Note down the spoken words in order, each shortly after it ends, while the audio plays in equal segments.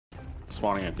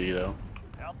spawning at D though.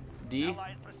 D?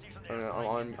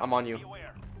 I'm on you.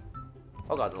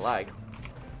 Oh god, the lag.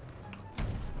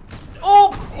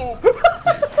 Oh!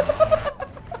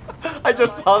 I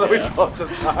just saw that we both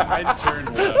just died. I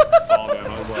turned left, saw them,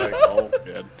 I was like, oh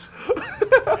good.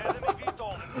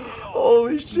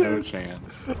 Holy shit. No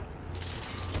chance.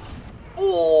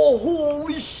 Oh,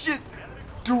 holy shit.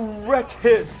 Direct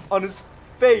hit on his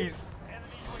face.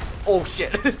 Oh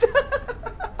shit.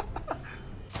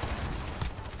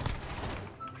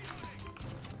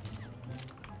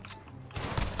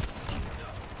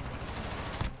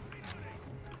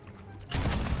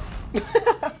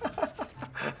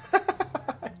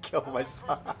 I killed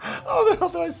myself. How the hell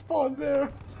did I spawn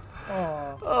there?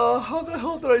 How the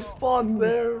hell did I spawn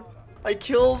there? I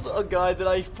killed a guy that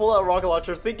I pulled out a rocket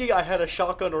launcher thinking I had a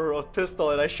shotgun or a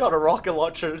pistol, and I shot a rocket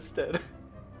launcher instead.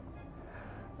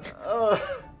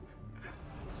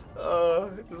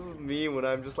 This is me when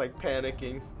I'm just like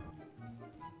panicking.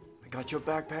 I got your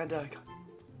back, Panda.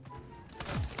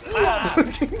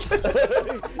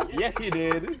 Yeah, you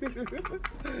did.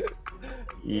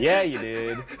 Yeah, you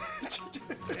did.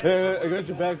 I got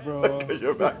your back, bro. I got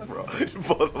your back, bro.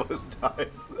 Both of us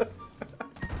dies.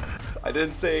 I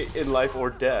didn't say in life or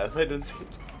death. I didn't say.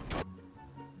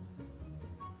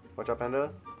 Watch out,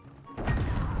 Panda.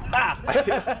 Ah!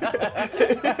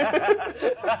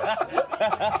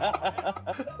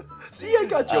 See, I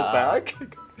got your back.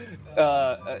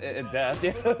 In death,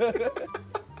 yeah.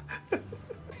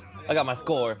 I got my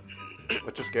score.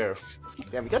 What's your scare?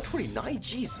 Damn, we got 29?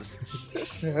 Jesus.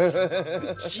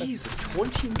 Jesus,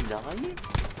 29?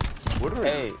 What are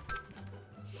Hey.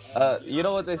 You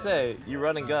know what they say? You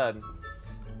run and gun.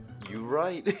 you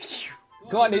right?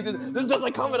 Come on, Nathan. This is just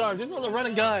like Combat Arms. This is a run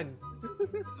and gun.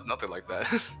 It's nothing like that.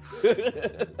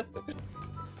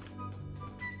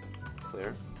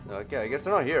 Clear. Okay, I guess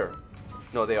they're not here.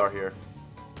 No, they are here.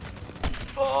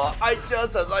 Oh,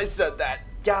 just as I said that.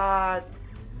 God.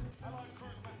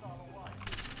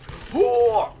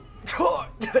 Oh!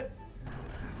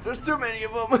 There's too many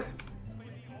of them.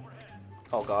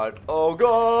 Oh god. Oh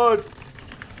god.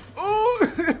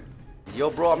 Oh! Yo,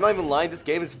 bro, I'm not even lying. This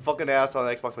game is fucking ass on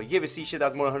Xbox One. You ever see shit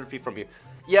that's more than 100 feet from you?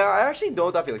 Yeah, I actually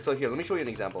know that feeling. So here, let me show you an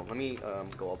example. Let me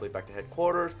go all the way back to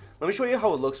headquarters. Let me show you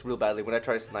how it looks real badly when I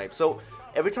try to snipe. So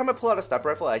every time I pull out a sniper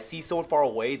rifle, I see someone far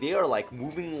away. They are like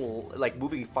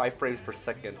moving 5 frames per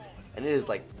second, and it is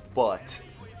like butt.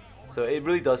 So it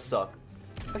really does suck.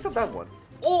 Except that one.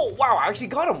 Oh wow! I actually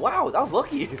got him. Wow, that was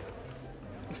lucky.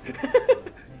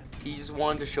 He just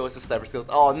wanted to show us his sniper skills.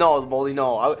 Oh no, Molly,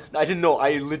 no. I didn't know.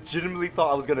 I legitimately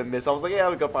thought I was gonna miss. I was like, yeah,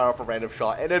 I'm gonna fire off a random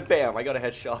shot, and then bam, I got a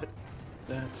headshot.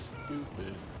 That's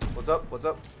stupid. What's up? What's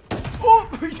up? Oh!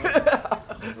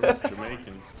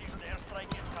 Jamaicans.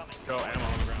 Go, ammo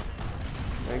on the ground.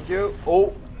 Thank you.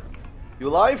 Oh, you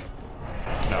alive?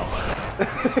 No.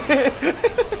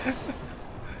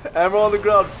 Ammo on the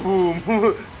ground. Boom.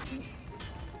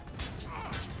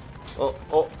 Oh,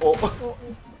 oh, oh.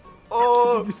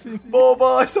 Oh,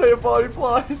 Boba, I saw your body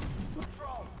flies.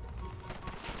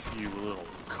 You little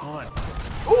cunt.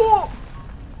 Oh!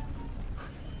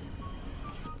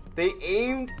 They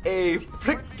aimed a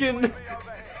frickin'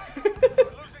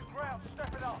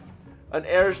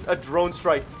 a drone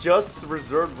strike just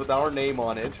reserved with our name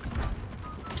on it.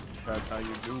 That's how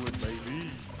you do it, baby.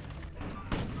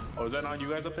 Oh, is that not you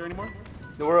guys up there anymore?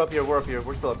 No, we're up here. We're up here.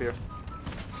 We're still up here.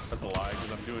 That's a lie,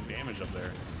 because I'm doing damage up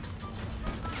there.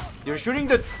 You're shooting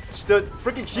the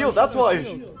freaking shield. That's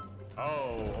why.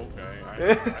 Oh,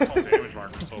 okay. I saw damage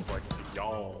markers, so it's like,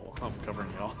 y'all. I'm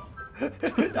covering y'all.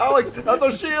 Alex, that's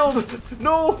our shield.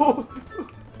 No.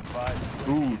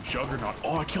 Ooh, Juggernaut.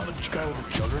 Oh, I killed the guy with a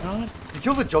Juggernaut? You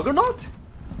killed the Juggernaut?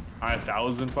 I had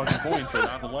 1,000 fucking points for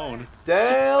that alone.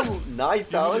 Damn.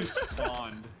 Nice, Alex.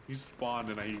 He spawned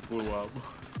and I blew up.